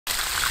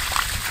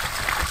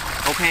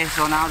Okay,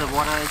 so now the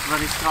water is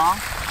very strong,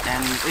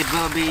 and it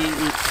will be,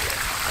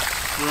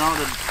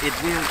 it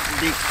will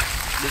dig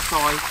the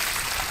soil.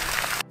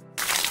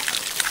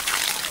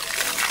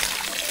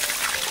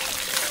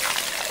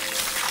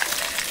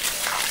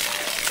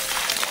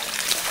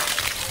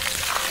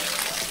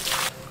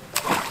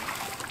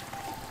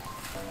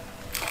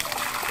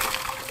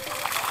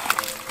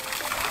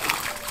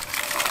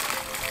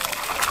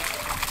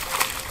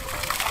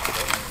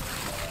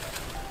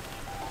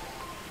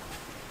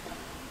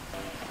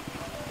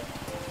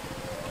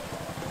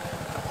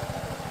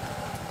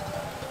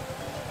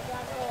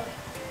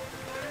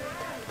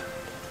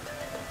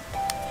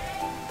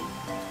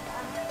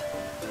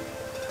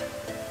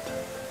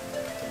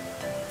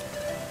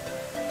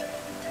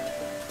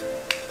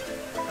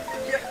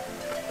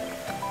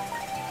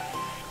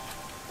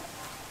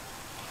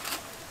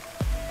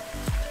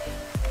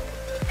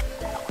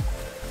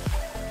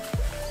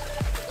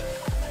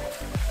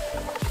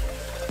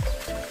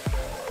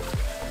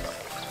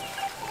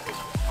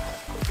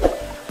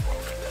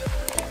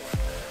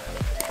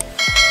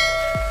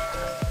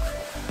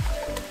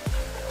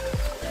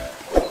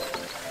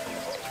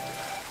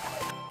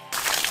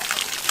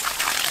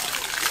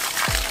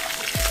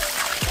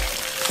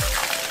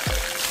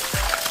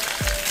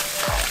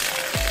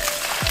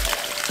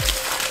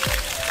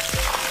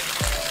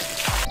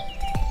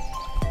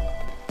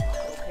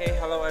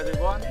 Hello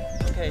everyone.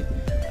 Okay,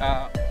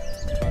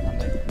 welcome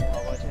back to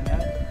our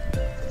channel.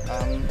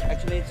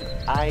 Actually,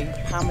 I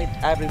pump it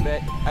every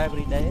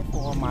day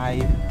for my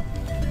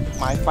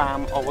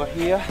farm over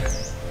here.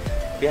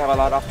 We have a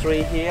lot of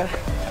trees here,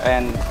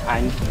 and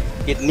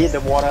it needs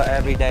the water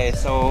every day.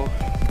 So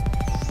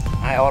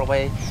I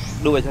always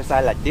do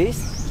exercise like this.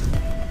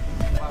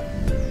 But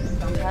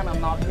sometimes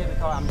I'm not here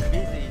because I'm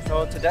busy.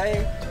 So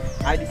today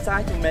I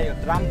decided to make a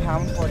drum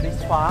pump for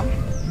this farm.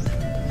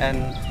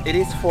 And it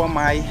is for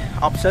my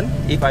option.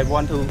 If I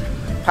want to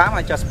pump,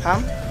 I just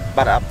pump.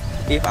 But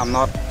if I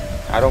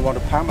don't want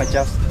to pump, I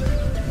just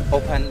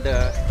open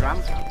the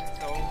drum pump.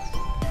 So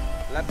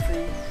let's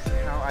see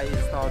how I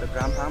install the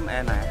drum pump.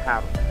 And I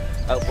have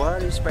a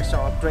very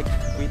special trick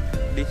with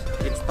this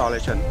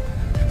installation.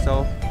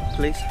 So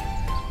please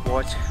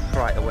watch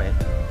right away.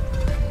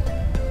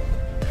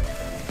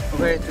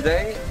 Okay,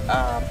 today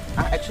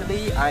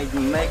I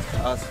make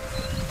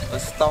a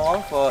stall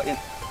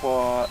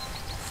for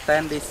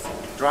stand this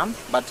drum,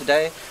 but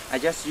today I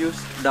just use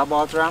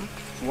double drum.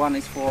 One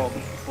is for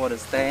the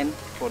standing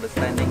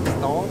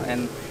stall,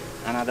 and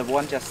another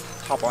one just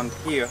hop on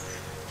here.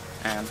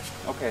 And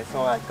okay,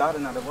 so I got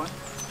another one.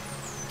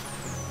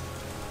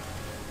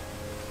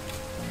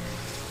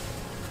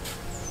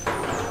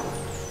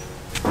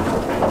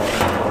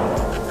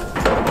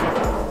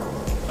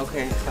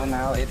 Okay, so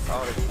now it's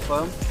already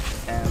firm,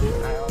 and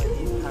I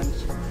already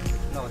punched.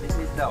 No, this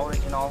is the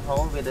original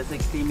hole with the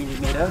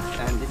 60mm,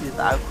 and this is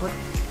the output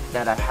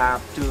that I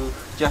have to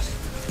just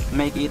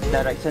make it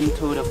direction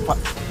to the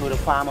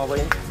farm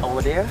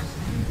over there,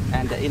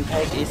 and the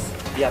intake is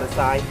the other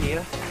side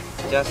here,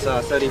 just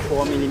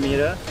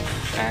 34mm,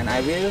 and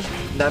I will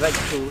direct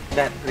to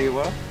that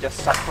river, just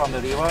suck from the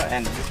river,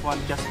 and this one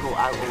just go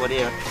out over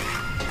there.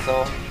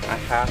 So I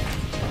have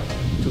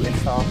to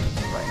install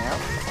right now.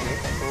 Okay,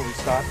 so we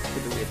start to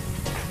do it.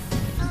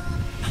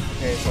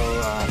 Okay, so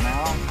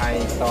now I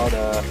install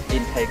the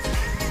intake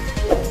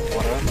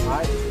water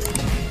pipe.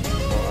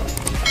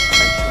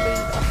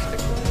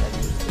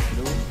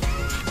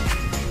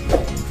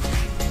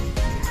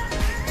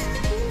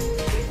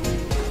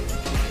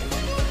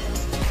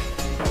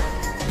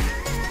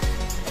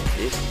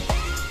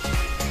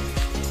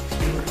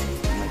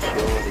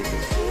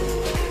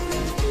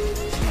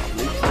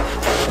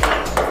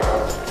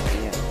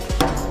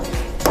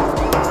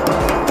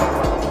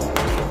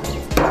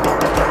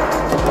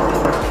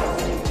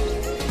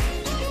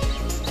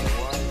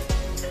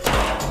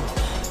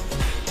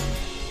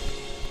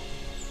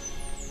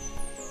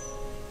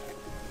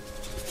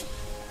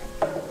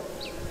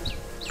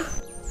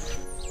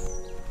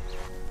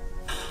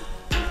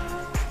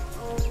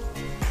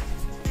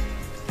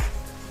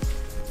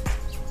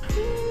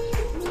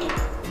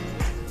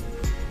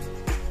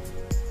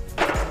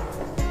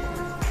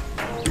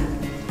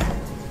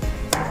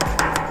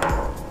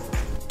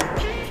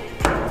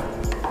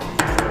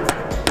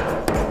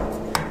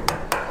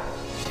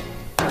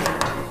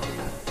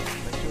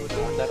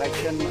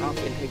 Of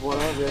intake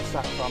water will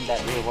suck from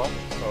that river,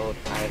 so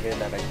I will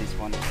direct this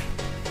one.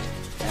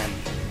 And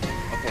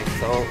okay,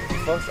 so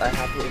first I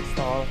have to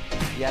install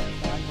the other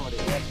side for the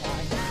air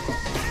side.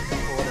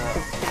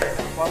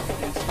 First to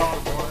install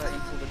water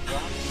into the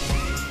drum.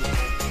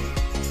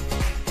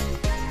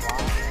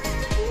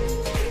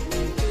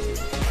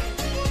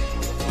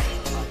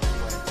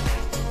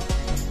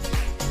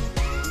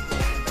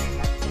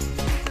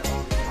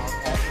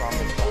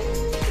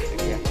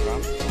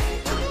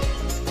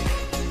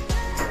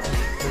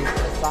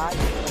 Side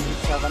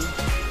 27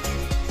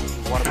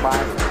 water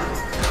pipe.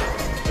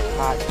 The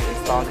pipe to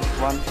install this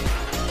one.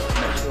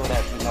 Make sure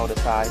that you know the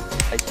size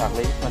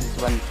exactly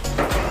 27.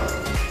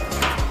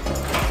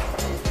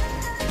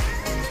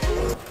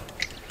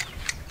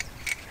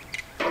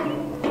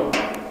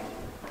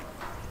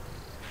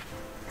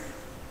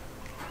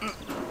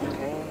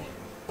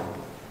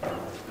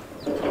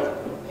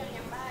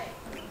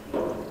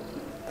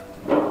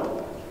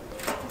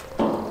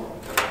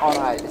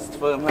 Alright, it's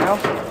firm now.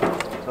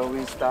 So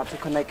we start to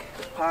connect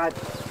the pipe.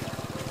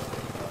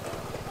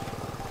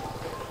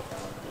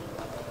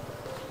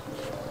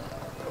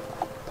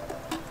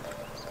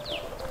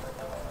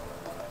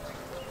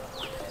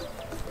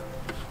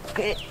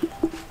 Okay.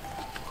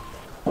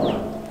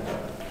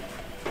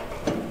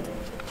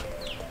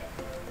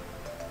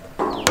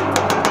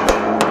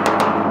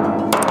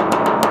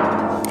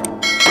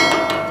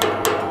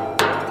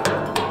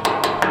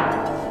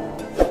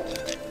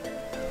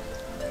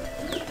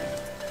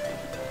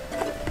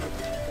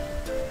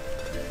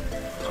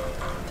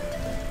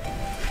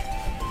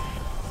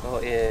 So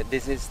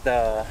this is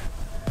the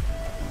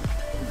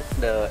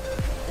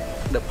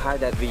pipe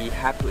that we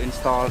have to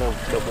install the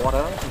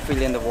water, to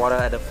fill in the water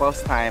at the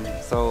first time.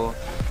 So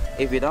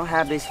if we don't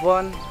have this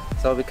one,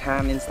 so we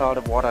can't install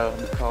the water,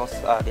 because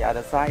the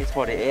other side is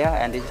for the air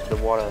and this is the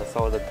water.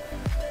 So it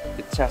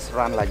just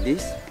run like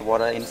this, the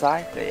water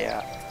inside, the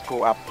air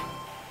go up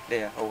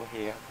there, over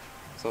here.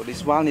 So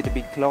this valve need to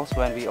be closed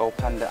when we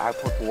open the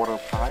output water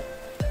pipe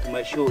to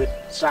make sure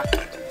it's shut.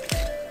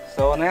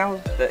 So now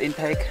the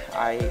intake,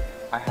 I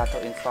have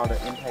to install the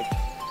intake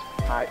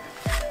pipe.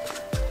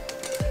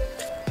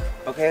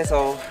 Okay,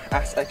 so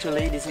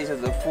actually this is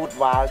the foot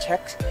valve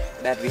check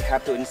that we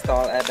have to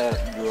install at the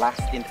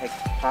last intake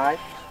pipe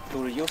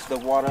to reduce the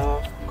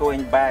water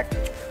going back to,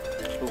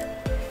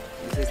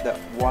 this is the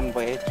one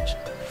way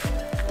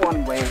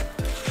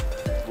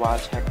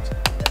valve check.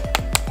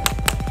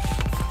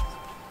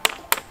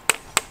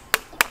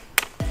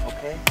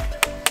 Okay,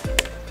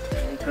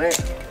 great.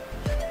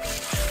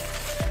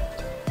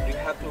 We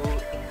have to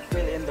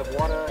fill in the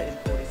water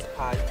into this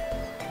pipe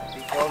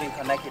before we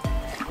connect it.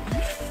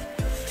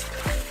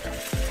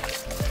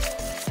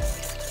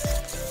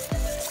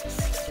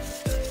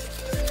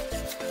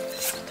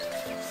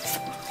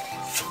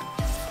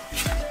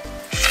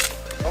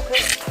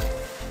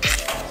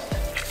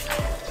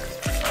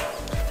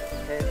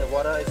 Okay, the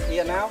water is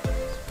here now.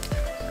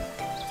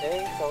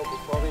 Okay, so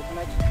before we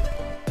connect,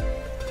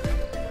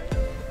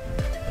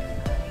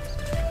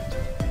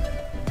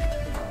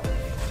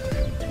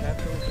 we have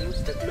to use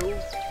the glue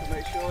to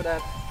make sure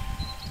that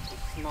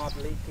it's not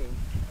leaking.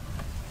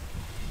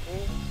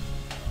 Okay,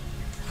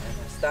 and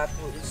I start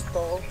to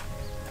install.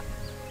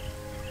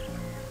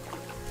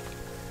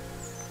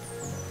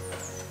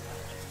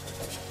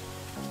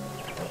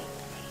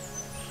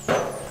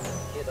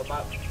 It's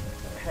about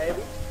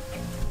heavy.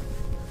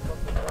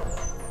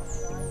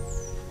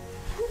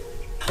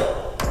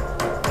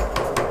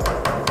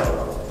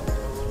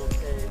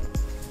 Okay,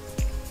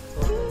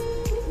 so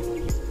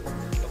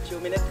a few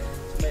minutes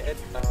to make it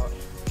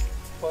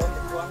firm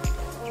as well.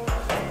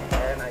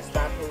 And I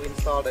start to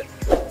install the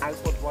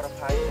output water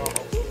pipe.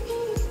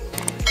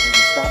 We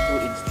start to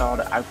install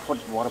the output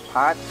water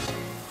pipe.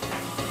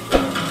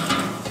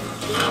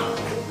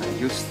 I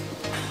use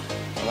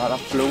a lot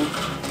of glue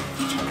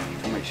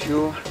to make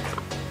sure.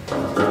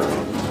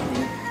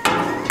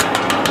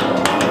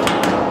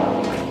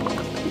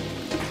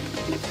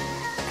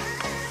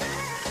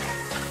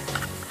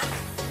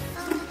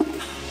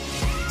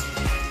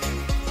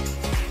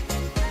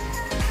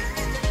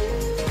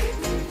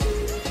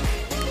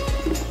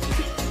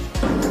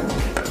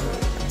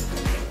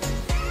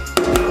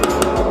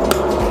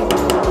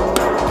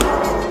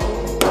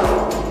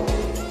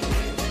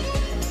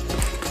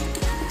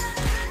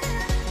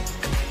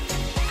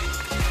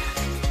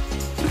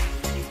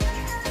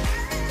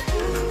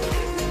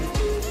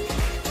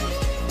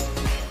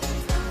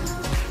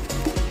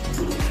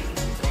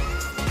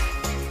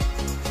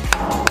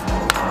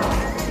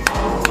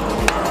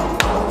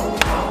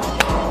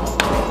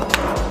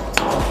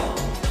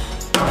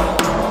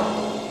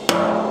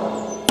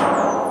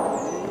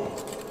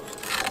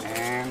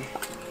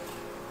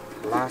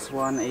 Last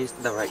one is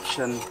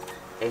direction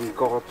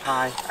angle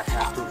pipe. I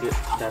have to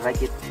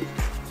direct it to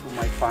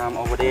my farm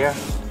over there.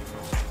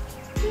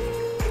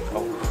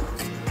 Oh,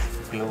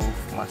 glue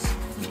must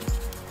be.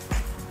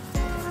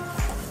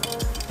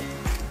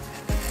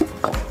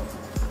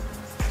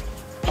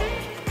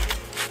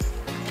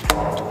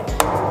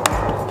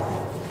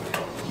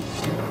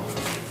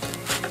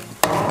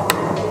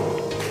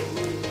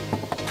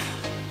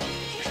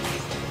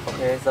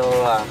 Okay, so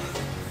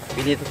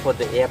we need to put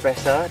the air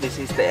pressure. This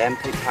is the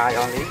empty pipe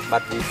only,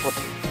 but we put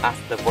as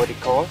the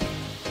vertical,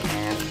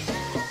 and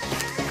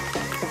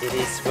it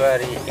is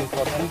very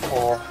important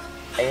for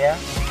air.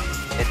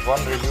 It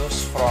won't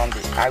reduce from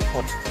the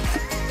output,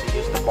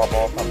 reduce the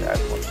bubble from the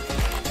output.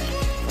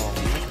 So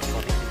we need to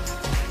put it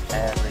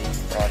every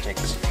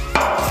project. I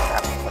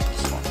have to put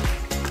this one.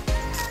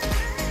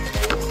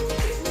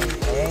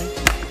 Okay.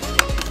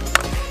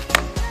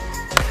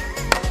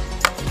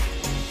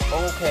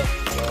 Okay.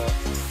 So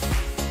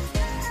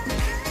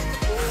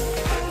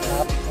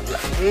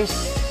this,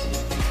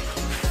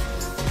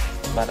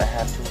 but I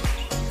have to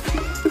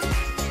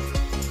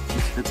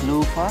use the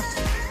glue first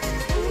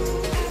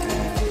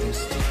and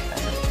use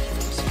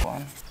this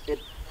one.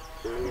 It's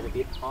a little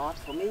bit hard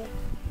for me.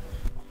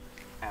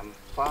 I'm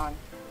fine.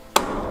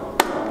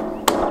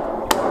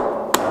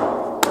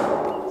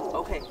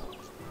 Okay,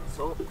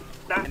 So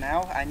now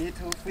I need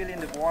to fill in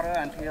the water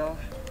until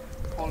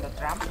full the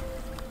drum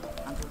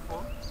until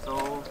full.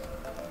 So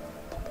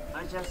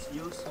I just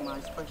use my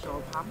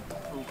special pump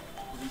to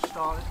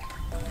install it.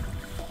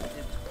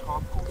 It's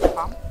called push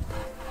pump.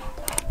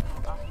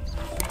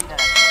 See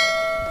that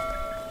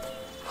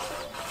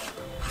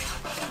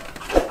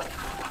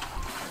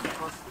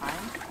first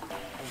time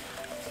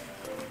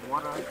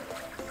water.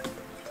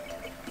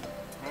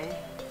 Okay.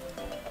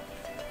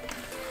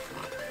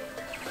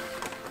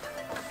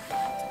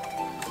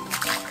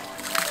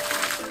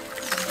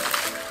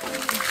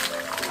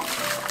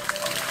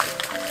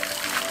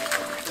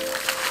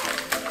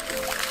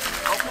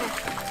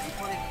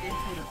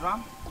 Into the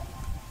drum.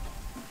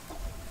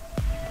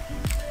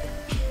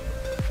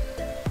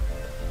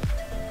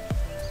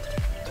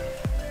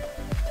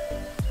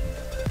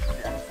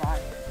 The other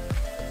side.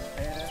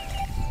 Better.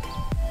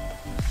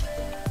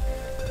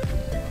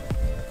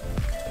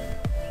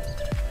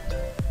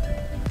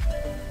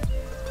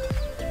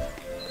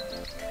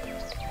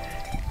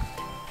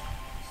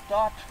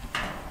 Start.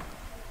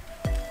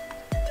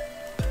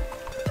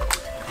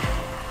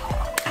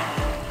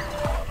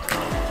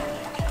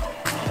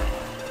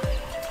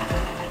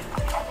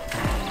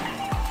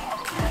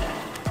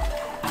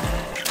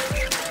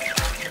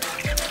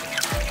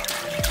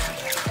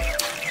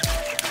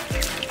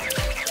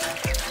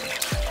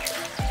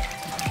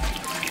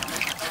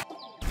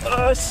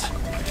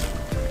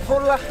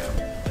 Full,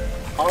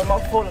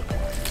 almost full.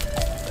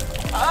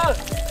 Oh,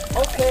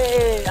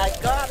 okay, I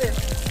got it.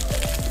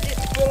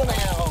 It's full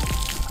now.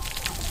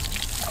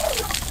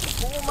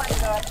 Oh my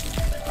God,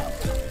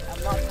 I'm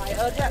not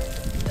tired yet.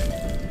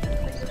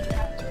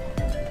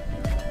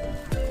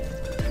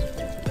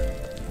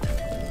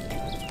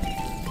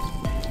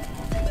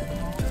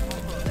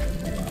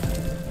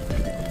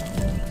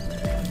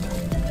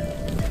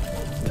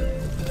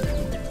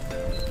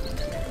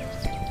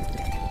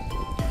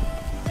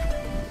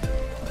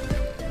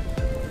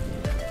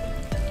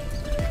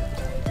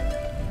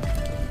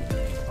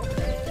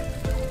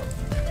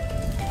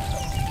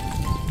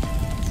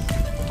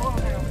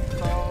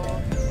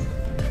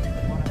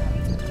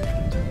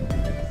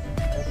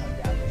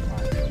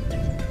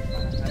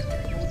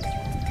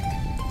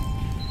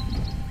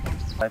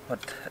 I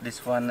put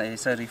this one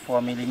is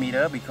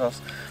 34mm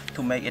because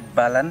to make it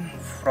balance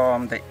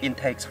from the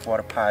intake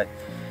water pipe.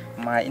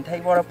 My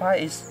intake water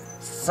pipe is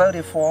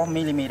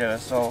 34mm,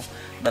 so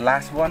the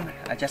last one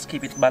I just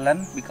keep it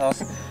balanced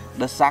because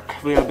the suck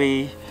will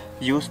be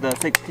use the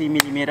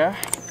 60mm.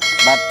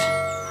 But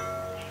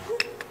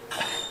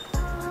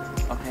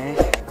okay,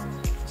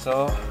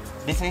 so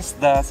this is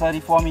the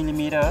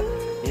 34mm.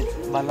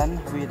 It's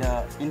balanced with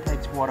the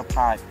intake water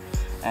pipe.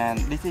 And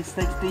this is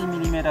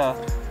 60mm.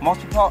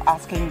 Most people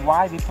asking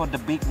why we put the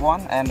big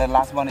one and the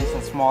last one is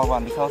a small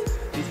one, because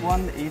this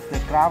one is the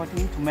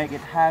gravity to make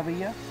it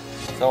heavier.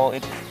 So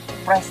it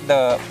press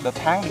the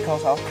tank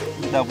because of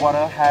the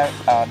water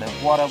the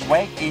water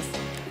weight is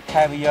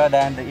heavier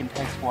than the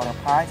intake water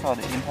pipe, so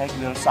the intake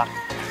will suck.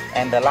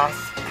 And the last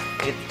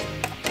it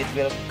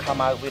will come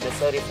out with a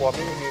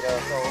 34mm.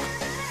 So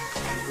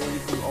I'm going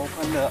to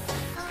open the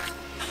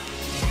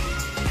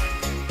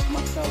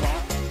master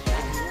valve.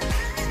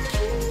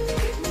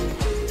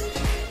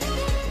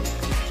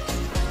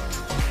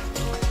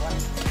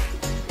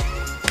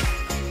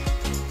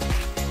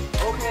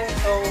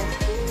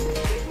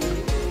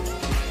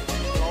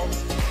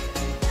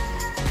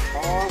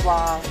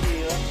 Over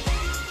here,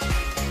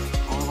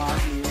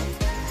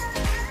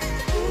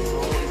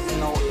 so there's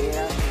no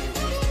air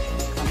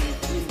coming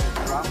in the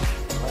drum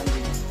when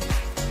we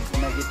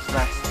make it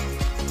press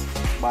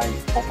by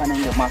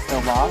opening the master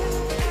valve.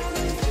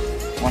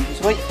 1, 2,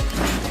 3.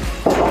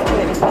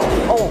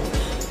 Oh,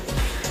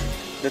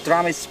 the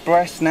drum is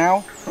pressed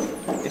now.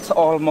 It's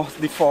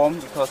almost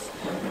deformed because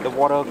the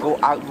water go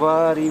out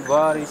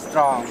very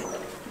strong.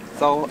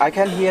 So I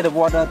can hear the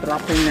water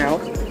dropping now.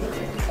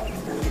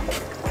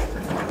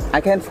 I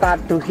can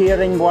start to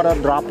hearing water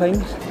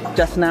dropping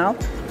just now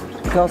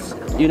because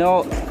you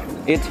know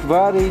it's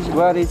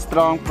very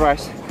strong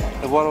press.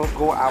 The water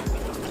go out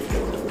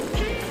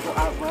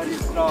very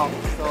strong.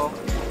 So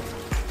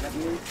let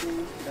me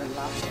see the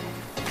last.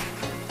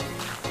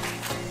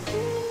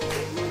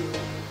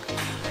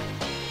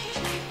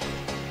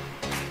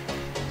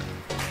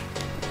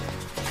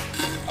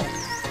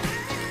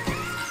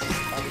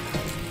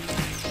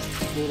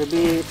 Little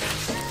bit.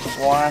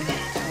 1, 2,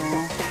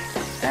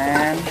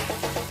 and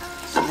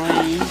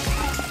 3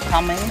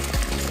 coming.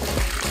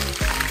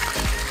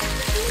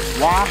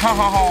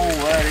 Wow,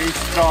 very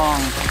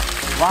strong.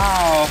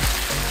 Wow,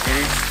 it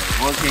is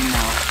working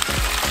now.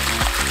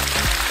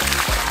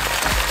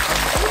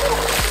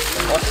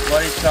 Oh,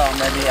 very strong.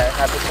 Maybe I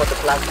have to put the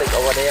plastic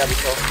over there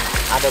because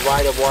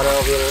otherwise the water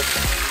will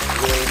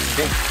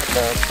dig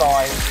the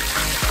soil.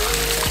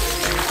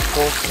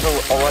 Go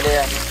through over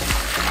there.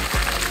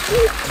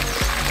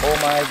 Oh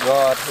my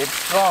God, it's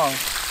strong.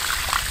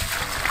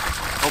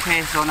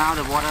 Okay, so now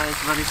the water is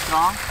very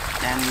strong,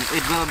 and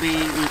it will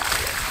be,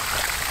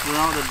 you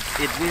know,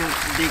 it will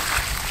dig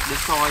the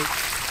soil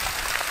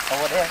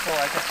over there, so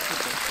I just put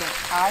the two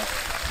pipe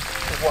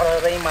to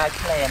watering my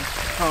plant.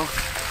 Oh,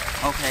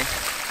 okay.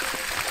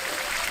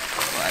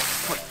 So I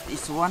put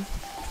this one.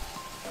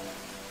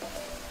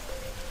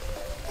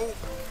 Oh,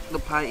 the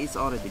pipe is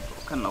already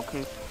broken.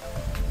 Okay.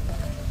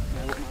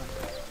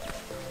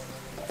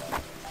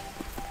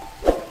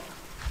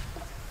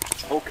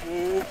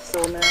 Okay,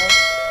 so now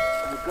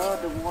I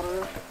got the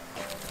water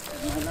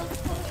in my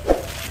love pot.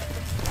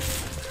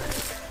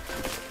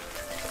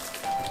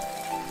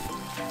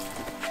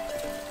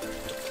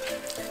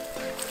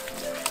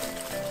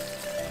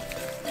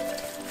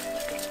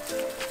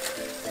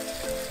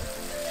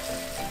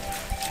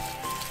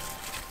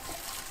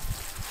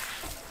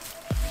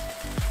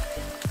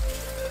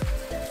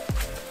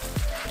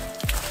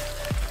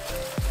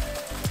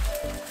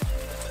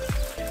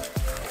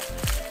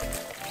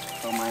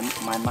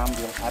 My mom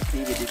will happy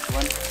with this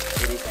one.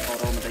 It is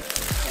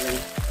automatically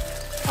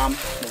pump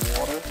the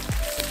water.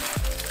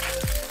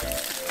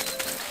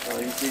 So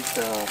this is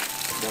the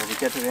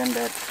vegetarian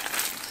that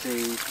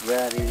she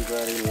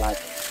very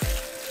like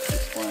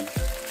this one,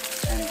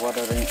 and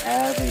watering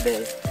every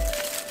day.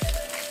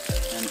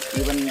 And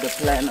even the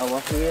plant over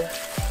here,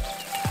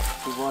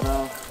 the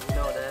water. You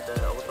know that the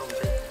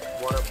automatic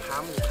water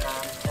pump, you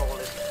can't hold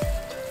it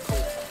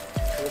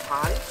too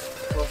high.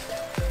 So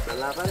the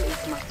level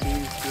is must be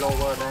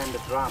lower than the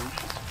drum.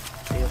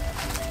 If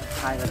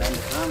higher than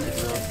the drum, it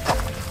will stop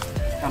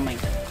coming.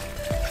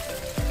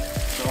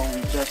 So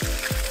we just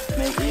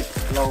make it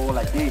low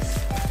like this.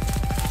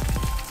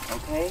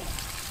 Okay.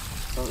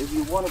 So if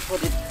you want to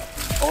put it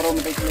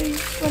automatically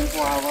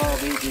 24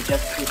 hours, you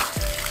just put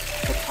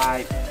the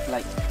pipe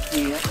like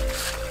here,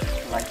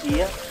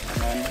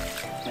 and then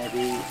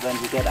maybe when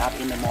you get up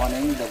in the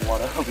morning, the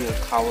water will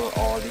cover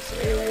all this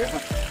area.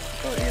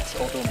 So it's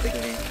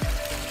automatically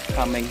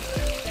coming.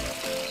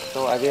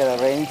 So I will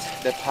arrange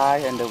the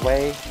pipe and the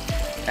way,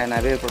 and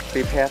I will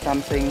prepare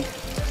something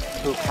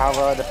to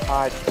cover the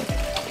pipe.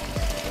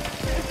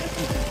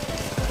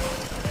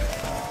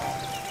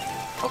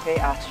 Okay,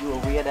 as you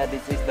are aware that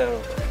this is the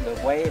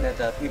way that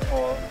the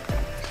people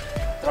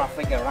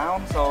traffic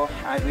around, so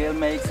I will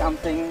make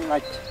something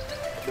like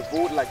the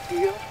wood like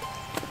here,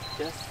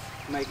 just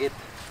make it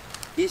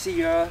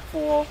easier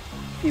for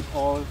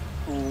people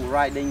who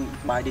riding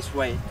by this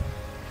way.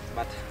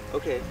 But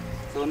okay.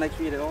 So next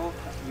video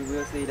you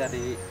will see that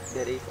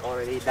that is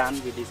already done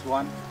with this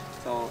one.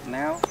 So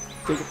now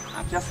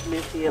I just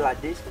leave here like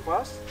this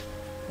first.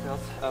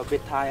 Just a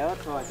bit tired,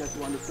 so I just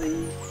want to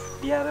see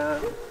the other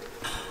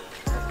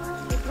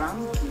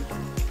drum.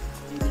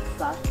 It is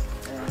stuck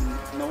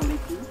and no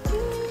leaking.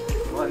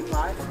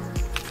 Verify.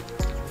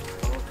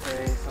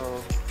 Okay,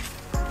 so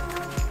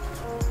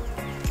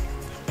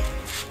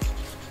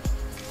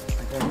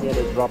I can hear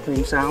the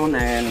dropping sound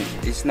and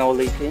it's no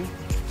leaking.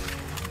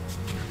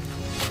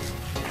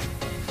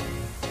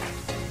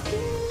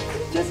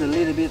 Just a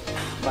little bit,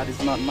 but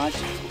it's not much.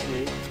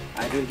 Okay,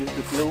 I will use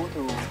the glue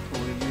to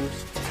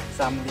reduce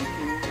some leaking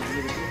a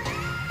little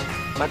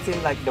bit. But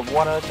seems like the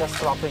water just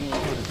dropping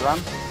into the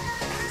drum.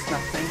 It's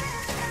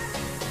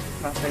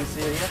nothing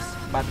serious.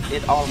 But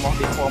it almost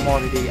deformed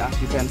already, as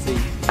you can see.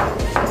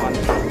 One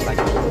like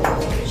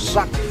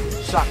suck.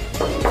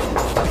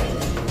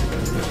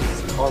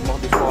 It's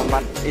almost deformed,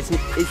 but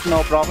it's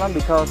no problem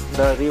because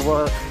the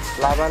river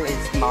level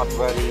is not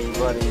very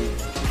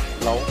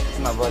low. It's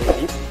not very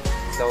deep.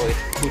 So it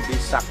could be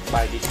sucked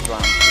by this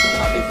drum,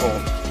 not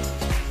deformed.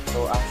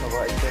 So as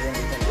our experience,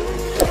 we can do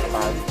it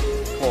about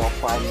 4 or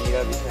 5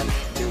 meters. We can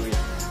do it.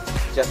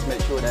 Just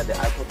make sure that the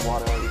output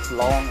water is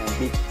long and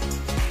big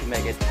to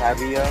make it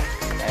heavier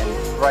and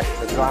press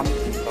the drum, so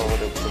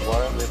the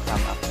water will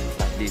come up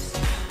like this.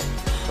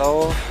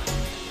 So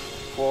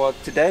for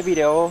today's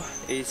video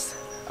is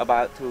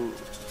about to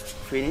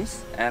finish,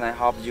 and I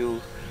hope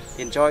you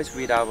enjoy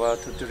with our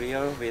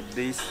tutorial with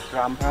this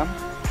drum pump,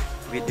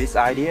 with this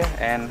idea.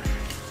 And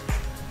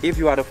if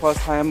you are the first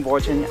time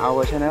watching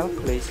our channel,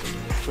 please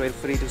feel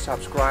free to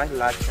subscribe,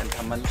 like and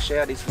comment,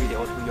 share this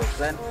video to your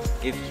friends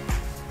if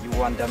you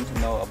want them to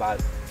know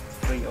about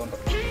free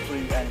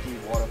energy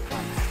water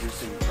pump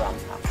using drum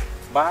pump.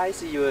 Bye,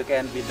 see you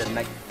again with the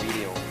next